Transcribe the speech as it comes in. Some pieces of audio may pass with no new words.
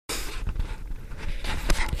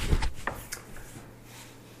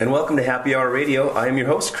And welcome to Happy Hour Radio. I am your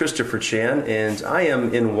host, Christopher Chan, and I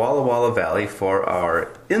am in Walla Walla Valley for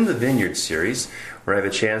our In the Vineyard series, where I have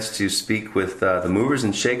a chance to speak with the movers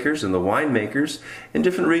and shakers and the winemakers in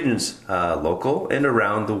different regions, local and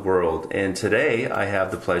around the world. And today I have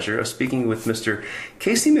the pleasure of speaking with Mr.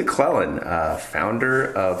 Casey McClellan,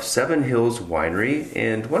 founder of Seven Hills Winery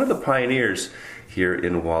and one of the pioneers here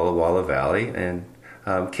in Walla Walla Valley. And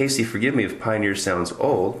Casey, forgive me if pioneer sounds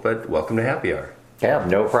old, but welcome to Happy Hour. Yeah,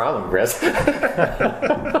 no problem, Chris. Pleasure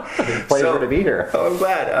to be here. Oh, I'm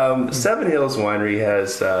glad. Seven Hills Winery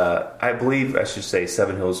has, I believe I should say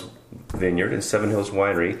Seven Hills Vineyard and Seven Hills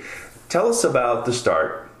Winery. Tell us about the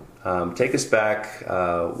start. Take us back.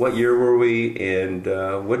 What year were we, and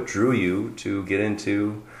what drew you to get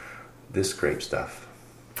into this grape stuff?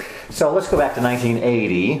 So let's go back to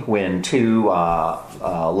 1980 when two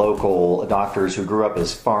local doctors who grew up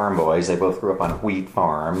as farm boys, they both grew up on wheat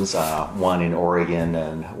farms, one in Oregon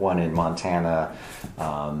and one in Montana.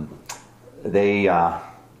 They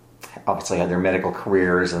obviously had their medical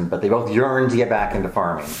careers, but they both yearned to get back into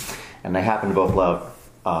farming. And they happened to both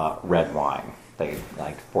love red wine. They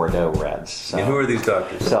liked Bordeaux reds. So, and who are these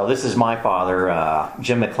doctors? So this is my father,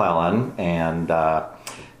 Jim McClellan, and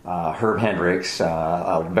Herb Hendricks,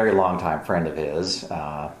 a very long-time friend of his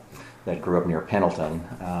that grew up near Pendleton.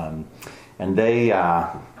 And they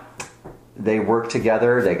worked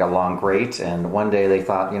together. They got along great. And one day they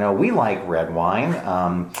thought, we like red wine.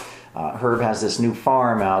 Herb has this new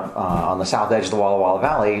farm out on the south edge of the Walla Walla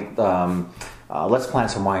Valley. Let's plant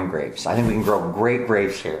some wine grapes. I think we can grow great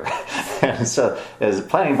grapes here. And so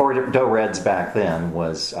planting Bordeaux reds back then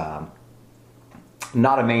was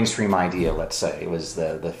not a mainstream idea, let's say. It was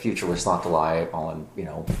the future was thought to lie on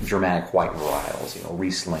Germanic white varietals,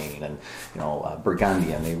 Riesling and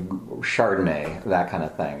Burgundian, Chardonnay, that kind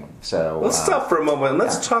of thing. So let's stop for a moment.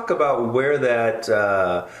 Let's talk about where that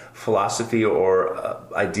philosophy or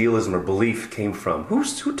idealism or belief came from. Who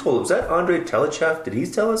told it? Was that Andrei Telechev? Did he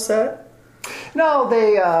tell us that? No,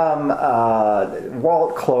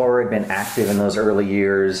 Walt Clore had been active in those early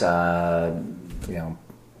years.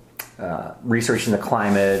 Researching the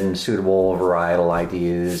climate and suitable varietal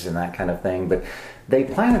ideas and that kind of thing. But they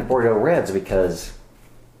planted Bordeaux reds because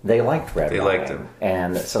they liked red wine. They liked them.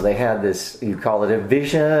 And so they had this, you call it a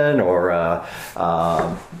vision or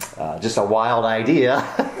just a wild idea.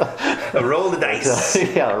 A roll of the dice.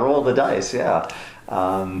 Yeah, a roll of the dice, yeah.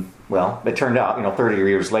 Well, it turned out, 30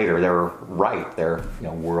 years later, they were right. They're,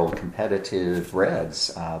 world competitive reds.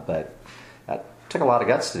 But that took a lot of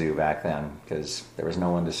guts to do back then because there was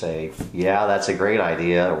no one to say, yeah, that's a great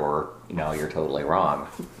idea, or, you're totally wrong.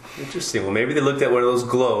 Interesting. Well, maybe they looked at one of those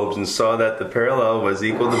globes and saw that the parallel was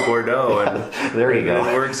equal to Bordeaux, and there you go.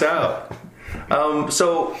 It works out.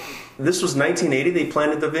 So this was 1980 they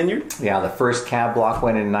planted the vineyard? Yeah, the first cab block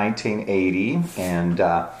went in 1980, and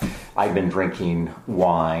I'd been drinking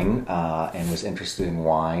wine and was interested in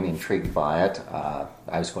wine, intrigued by it.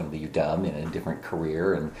 I was going to the UW in a different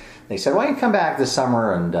career, and they said, "Why don't you come back this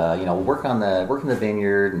summer and work in the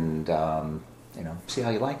vineyard and see how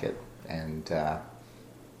you like it." And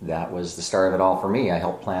that was the start of it all for me. I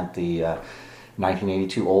helped plant the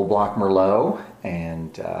 1982 Old Block Merlot,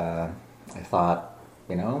 and I thought,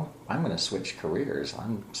 I'm going to switch careers.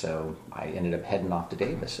 So I ended up heading off to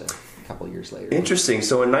Davis a couple of years later. Interesting.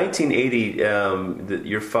 So in 1980,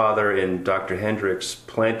 your father and Dr. Hendricks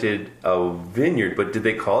planted a vineyard, but did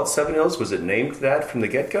they call it Seven Hills? Was it named that from the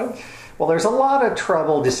get-go? Well, there's a lot of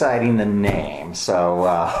trouble deciding the name.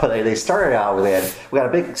 So they started out with, we got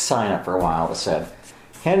a big sign up for a while that said,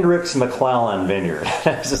 Hendricks McClellan Vineyard.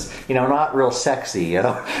 It's just, not real sexy,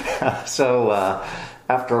 So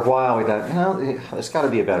after a while, we thought, there's got to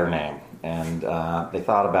be a better name. And they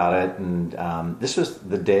thought about it, and this was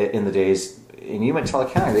in the days in Umatilla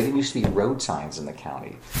County, they didn't used to be road signs in the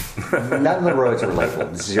county. None of the roads were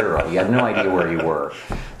labeled, zero. You had no idea where you were.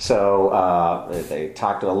 So they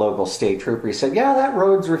talked to a local state trooper. He said, yeah, that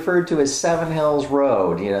road's referred to as Seven Hills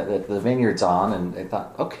Road, that the vineyard's on. And they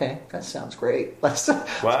thought, okay, that sounds great. Let's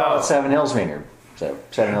call it Seven Hills Vineyard. So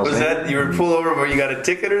Seven Hills Vineyard. That you were pulled over where you got a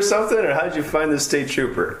ticket or something, or how did you find the state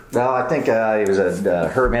trooper? Well, I think he was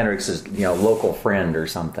Herb Hendricks' local friend or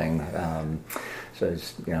something.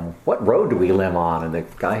 Says, what road do we live on? And the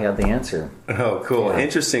guy had the answer. Oh, cool. Yeah.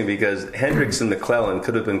 Interesting, because Hendricks and McClellan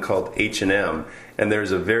could have been called H&M, and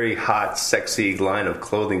there's a very hot, sexy line of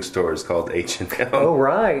clothing stores called H&M. Oh,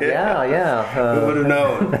 right. Yeah. Who would have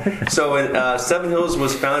known? So Seven Hills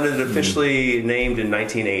was founded, officially named in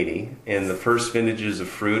 1980, and the first vintages of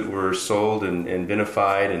fruit were sold and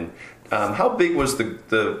vinified. And how big was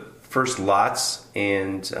the first lots,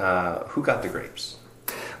 and who got the grapes?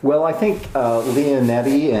 Well, I think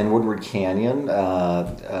Leonetti and Woodward Canyon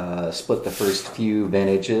split the first few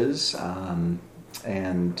vintages, and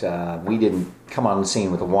we didn't come on the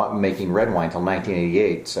scene with making red wine until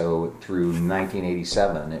 1988. So through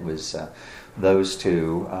 1987, it was those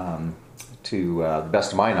two, to the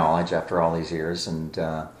best of my knowledge, after all these years. And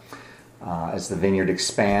as the vineyard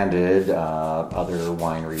expanded, other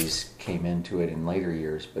wineries came into it in later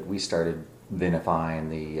years. But we started vinifying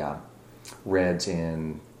the reds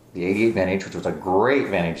in the 88 vintage, which was a great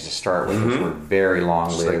vintage to start with, which were very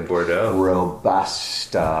long-lived, like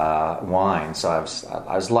robust wines. So I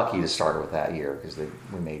was lucky to start with that year because we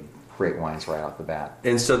made great wines right off the bat.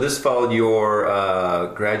 And so this followed your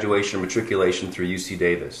graduation, matriculation through UC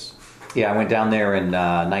Davis. Yeah, I went down there in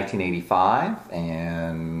 1985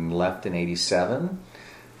 and left in 87.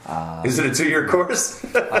 Is it a 2-year course?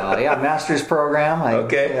 Yeah, master's program.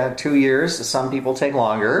 Okay. 2 years. Some people take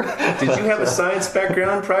longer. Did you have a science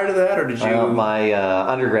background prior to that, or did you? My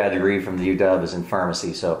undergrad degree from the UW is in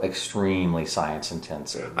pharmacy, so extremely science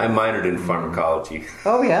intensive. I minored in pharmacology.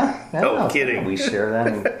 Oh yeah? No kidding. We share that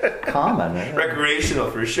in common. Recreational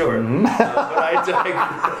for sure. But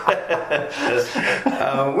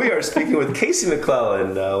we are speaking with Casey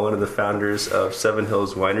McClellan, one of the founders of Seven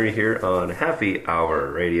Hills Winery here on Happy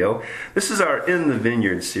Hour Radio. This is our In the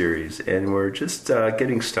Vineyard series, and we're just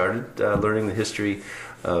getting started learning the history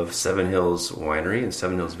of Seven Hills Winery and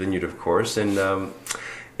Seven Hills Vineyard, of course. And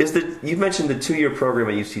you mentioned the 2-year program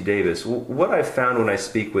at UC Davis. What I found when I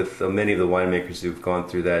speak with many of the winemakers who've gone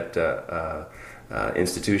through that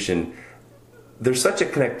institution, there's such a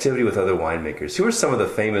connectivity with other winemakers. Who are some of the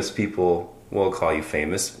famous people? We'll call you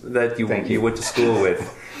famous, that you went to school with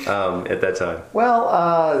at that time?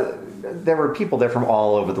 Well, there were people there from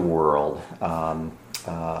all over the world.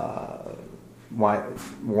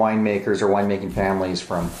 Winemakers or winemaking families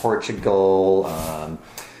from Portugal,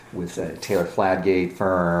 with Taylor Fladgate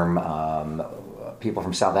firm, people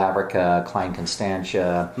from South Africa, Klein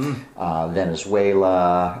Constantia,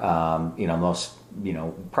 Venezuela, most,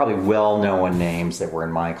 probably well-known names that were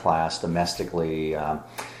in my class domestically.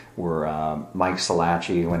 Were Mike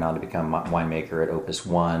Salachi, who went on to become winemaker at Opus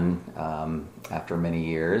One after many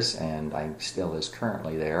years, and I still is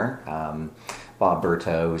currently there. Bob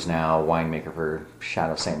Berto, who's now winemaker for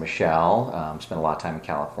Chateau Ste. Michelle, spent a lot of time in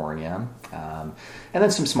California. And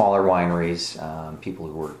then some smaller wineries, people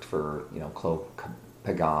who worked for, Clos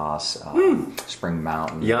Pegase, Spring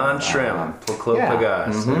Mountain. Jan Schremm, Clos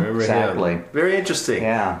Pegase. I remember exactly. him. Very interesting.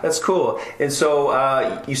 Yeah. That's cool. And so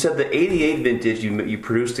you said the 88 vintage, you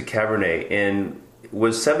produced a Cabernet, and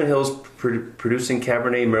was Seven Hills producing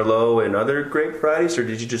Cabernet, Merlot, and other grape varieties, or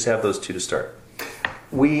did you just have those two to start?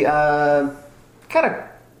 We kind of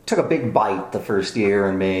took a big bite the first year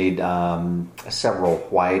and made several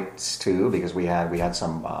whites too, because we had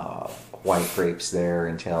some white grapes there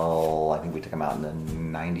until I think we took them out in the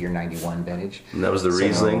 90 or 91 vintage. And that was the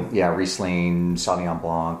Riesling? Yeah, Riesling, Sauvignon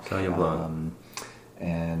Blanc. Sauvignon Blanc.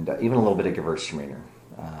 And even a little bit of Gewürztraminer.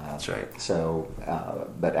 That's right. So,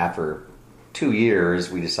 but after 2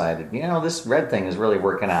 years, we decided, this red thing is really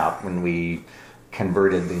working out when we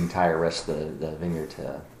converted the entire rest of the vineyard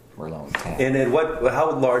to Merlot and Cab. And then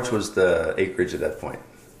how large was the acreage at that point?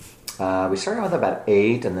 We started with about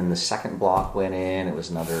 8, and then the second block went in. It was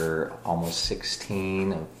another almost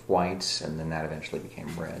 16 of whites, and then that eventually became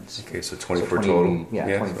reds. Okay, so 24 total.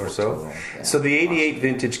 Yeah, 24 or so. Total, yeah. So the 88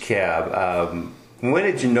 vintage Cab, when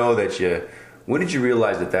did you know when did you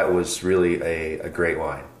realize that was really a great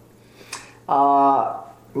wine?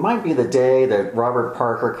 Might be the day that Robert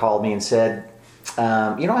Parker called me and said,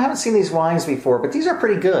 I haven't seen these wines before, but these are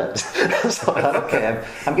pretty good. So I thought, okay,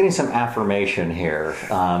 I'm getting some affirmation here.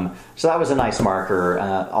 So that was a nice marker.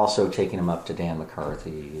 Also taking him up to Dan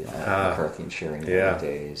McCarthy and sharing the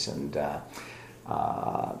days, and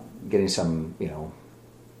getting some,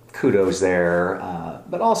 kudos there.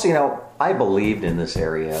 But also, I believed in this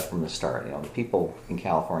area from the start. The people in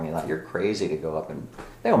California thought, you're crazy to go up and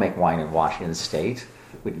they don't make wine in Washington State.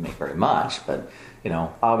 We didn't make very much, but I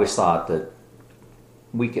always thought that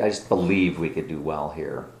I just believed we could do well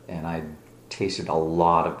here, and I tasted a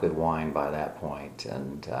lot of good wine by that point,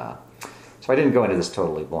 and so I didn't go into this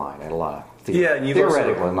totally blind. I had a lot of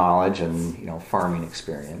theoretical knowledge and farming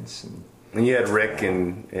experience, and you had Rick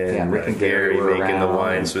and Rick and Gary making around, the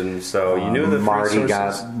wines, and so you knew the Marty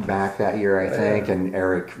got back that year, I think, and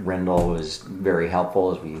Eric Rindle was very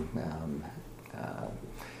helpful, as we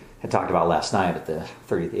had talked about last night at the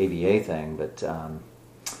 30th ABA thing, but.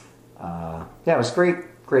 It was a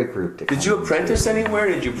great group. Did you apprentice anywhere?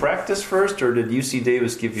 Did you practice first, or did UC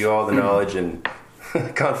Davis give you all the knowledge? And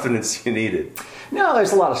confidence you needed. No,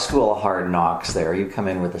 there's a lot of school of hard knocks there. You come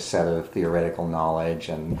in with a set of theoretical knowledge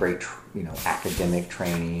and great, academic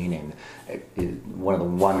training. And one of the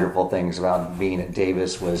wonderful things about being at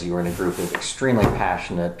Davis was you were in a group of extremely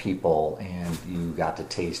passionate people, and you got to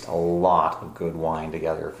taste a lot of good wine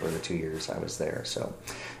together for the 2 years I was there. So,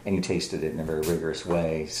 and you tasted it in a very rigorous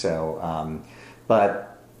way. So, but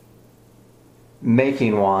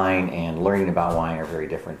making wine and learning about wine are very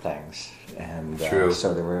different things. And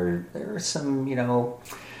so there were some,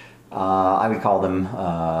 I would call them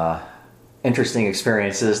interesting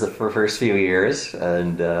experiences the first few years,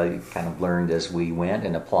 and kind of learned as we went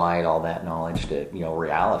and applied all that knowledge to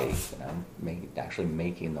reality, actually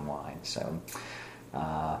making the wine. So,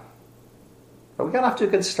 but we got off to a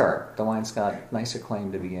good start. The wine's got nice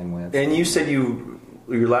acclaim to begin with. And you said your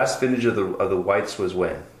last vintage of the whites was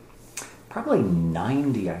when? Probably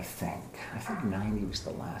 90, I think. I think 90 was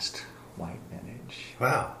the last white vintage.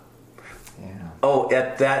 Wow. Yeah. Oh,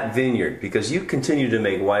 at that vineyard, because you continue to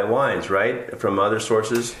make white wines, right, from other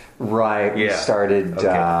sources? Right. Yeah. We started.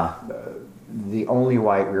 Okay. The only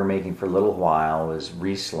white we were making for a little while was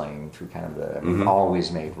Riesling, through kind of the. We've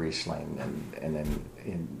always made Riesling, and then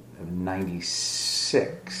in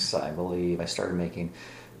 '96, I believe, I started making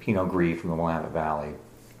Pinot Gris from the Willamette Valley,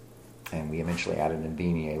 and we eventually added a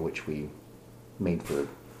Viognier, which we made for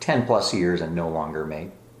 10 plus years and no longer make.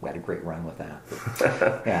 We had a great run with that.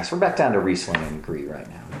 But, yeah, so we're back down to Riesling and Gris right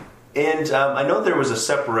now. And I know there was a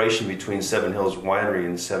separation between Seven Hills Winery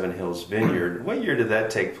and Seven Hills Vineyard. What year did that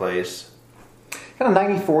take place? Kind of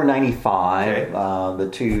 94, 95. Okay. The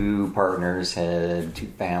two families had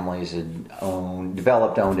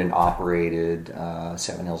developed, owned, and operated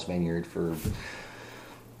Seven Hills Vineyard for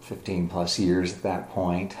 15 plus years at that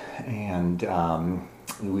point. And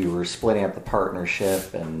we were splitting up the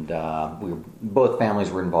partnership, and both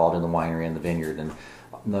families were involved in the winery and the vineyard. And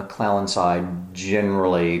the McClellan side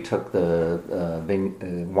generally took the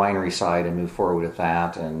winery side and moved forward with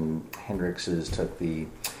that, and Hendricks's took the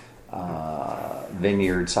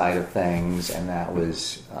vineyard side of things, and that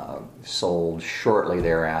was sold shortly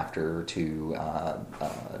thereafter to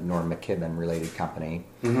Norm McKibben related company.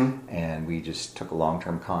 And we just took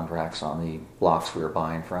long-term contracts on the blocks we were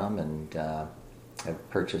buying from, and have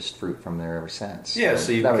purchased fruit from there ever since. Yeah,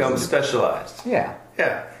 so you've become specialized. Yeah.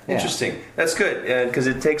 Yeah, interesting. That's good, because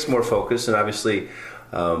it takes more focus, and obviously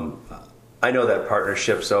I know that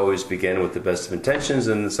partnerships always begin with the best of intentions,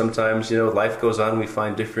 and sometimes, life goes on, we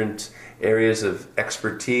find different areas of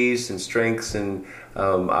expertise and strengths, and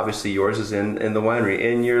obviously yours is in the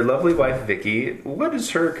winery. And your lovely wife, Vicki, what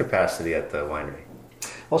is her capacity at the winery?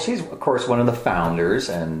 Well, she's, of course, one of the founders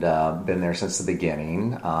and been there since the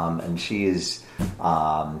beginning. And she has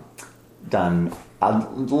done a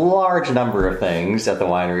large number of things at the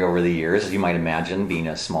winery over the years, as you might imagine, being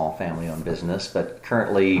a small family-owned business. But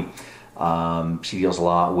currently, she deals a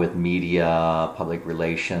lot with media, public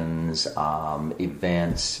relations,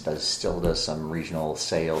 events, still does some regional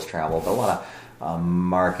sales, travel, but a lot of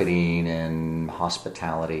marketing and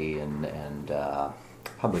hospitality and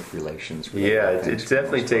public relations. Yeah, it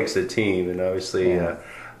definitely takes a team, and obviously,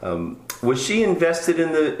 was she invested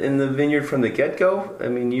in the vineyard from the get-go? I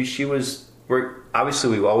mean, she was. Obviously,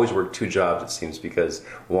 we've always worked two jobs, it seems, because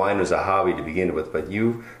wine was a hobby to begin with. But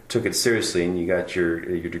you took it seriously, and you got your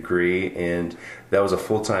degree, and that was a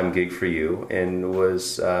full-time gig for you. And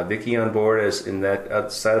was Vicki on board as in that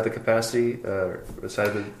outside of the capacity, side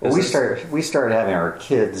of the business? Well, we started having our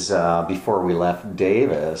kids before we left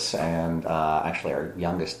Davis, and actually our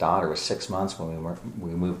youngest daughter was 6 months when we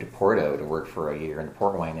moved to Porto to work for a year in the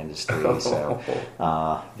port wine industry. So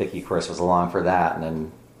Vicki, of course, was along for that, and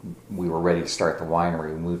then we were ready to start the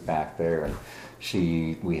winery. We moved back there, and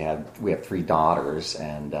we have three daughters,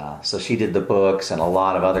 and so she did the books and a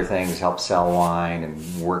lot of other things, helped sell wine,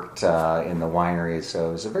 and worked in the winery. So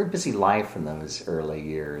it was a very busy life in those early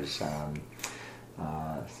years.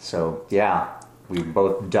 So yeah, we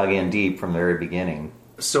both dug in deep from the very beginning.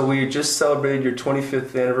 So we just celebrated your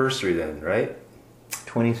 25th anniversary then, right?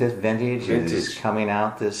 25th vintage is coming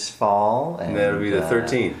out this fall, and that'll be the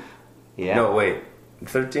 13th. Yeah. No, wait.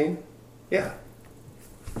 13? Yeah.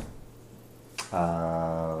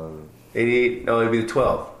 88, no, it'd be the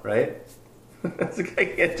 12, right? I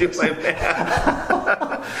can't do my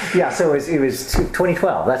math. Yeah, so it was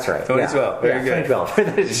 2012, that's right. 2012, very good.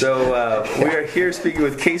 2012. So we are here speaking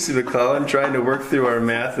with Casey McClellan, trying to work through our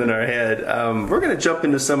math in our head. We're going to jump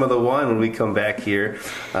into some of the wine when we come back here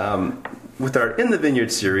with our In the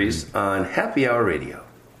Vineyard series on Happy Hour Radio.